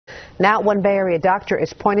Now, one Bay Area doctor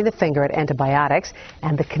is pointing the finger at antibiotics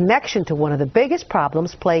and the connection to one of the biggest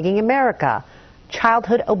problems plaguing America,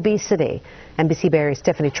 childhood obesity. NBC Bay Area's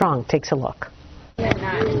Stephanie Trong takes a look.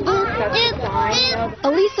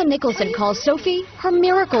 Elisa Nicholson calls Sophie her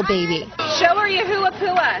miracle baby. Show her your hula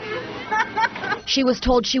pua. She was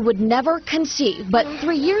told she would never conceive, but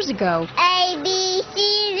 3 years ago,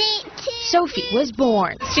 Sophie was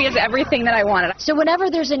born. She has everything that I wanted. So whenever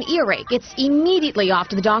there's an earache, it's immediately off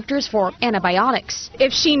to the doctors for antibiotics.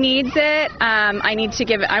 If she needs it,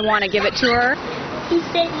 I want to give it to her.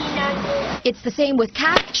 It's the same with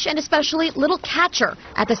Catch and especially little Catcher.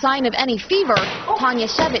 At the sign of any fever, Tanya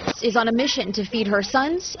Schevitz is on a mission to feed her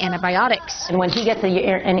sons antibiotics. And when he gets an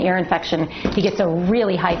ear infection, he gets a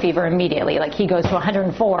really high fever immediately. Like he goes to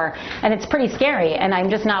 104, and it's pretty scary, and I'm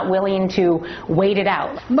just not willing to wait it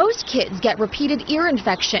out. Most kids get repeated ear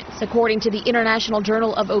infections. According to the International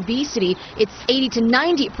Journal of Obesity, it's 80 to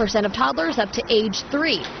 90% of toddlers up to age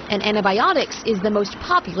 3, and antibiotics is the most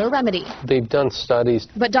popular remedy. They've done studies.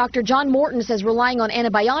 But Dr. John Morton says relying on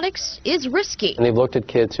antibiotics is risky. And they've looked at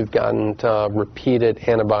kids who've gotten repeated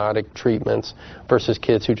antibiotic treatments versus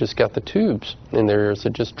kids who just got the tubes in their ears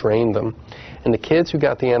that just drained them. And the kids who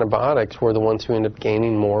got the antibiotics were the ones who ended up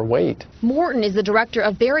gaining more weight. Morton is the director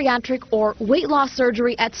of bariatric or weight loss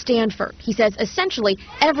surgery at Stanford. He says essentially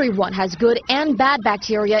everyone has good and bad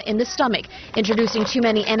bacteria in the stomach. Introducing too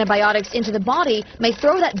many antibiotics into the body may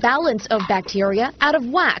throw that balance of bacteria out of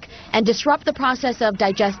whack and disrupt the process of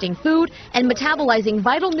digesting food and metabolizing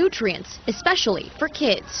vital nutrients, especially for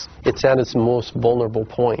kids. It's at its most vulnerable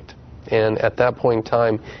point. And at that point in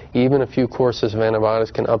time, even a few courses of antibiotics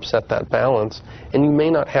can upset that balance, and you may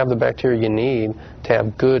not have the bacteria you need to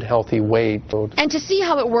have good, healthy weight. And to see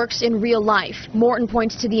how it works in real life, Morton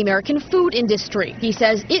points to the American food industry. He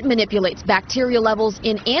says it manipulates bacteria levels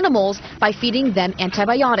in animals by feeding them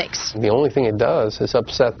antibiotics. The only thing it does is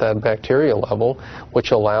upset that bacteria level, which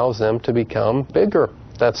allows them to become bigger.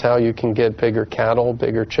 That's how you can get bigger cattle,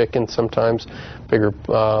 bigger chicken, sometimes bigger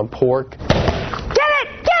pork.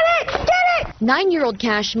 9-year-old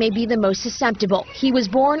Cash may be the most susceptible. He was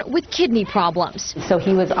born with kidney problems. So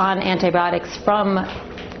he was on antibiotics from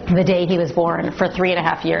the day he was born for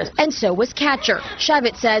 3.5 years. And so was Catcher.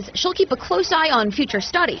 Schevitz says she'll keep a close eye on future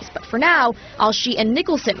studies, but for now, all she and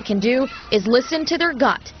Nicholson can do is listen to their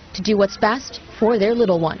gut to do what's best for their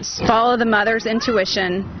little ones. Follow the mother's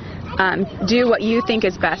intuition. Do what you think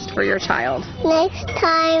is best for your child. Next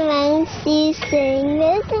time, MC sing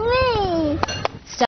with me.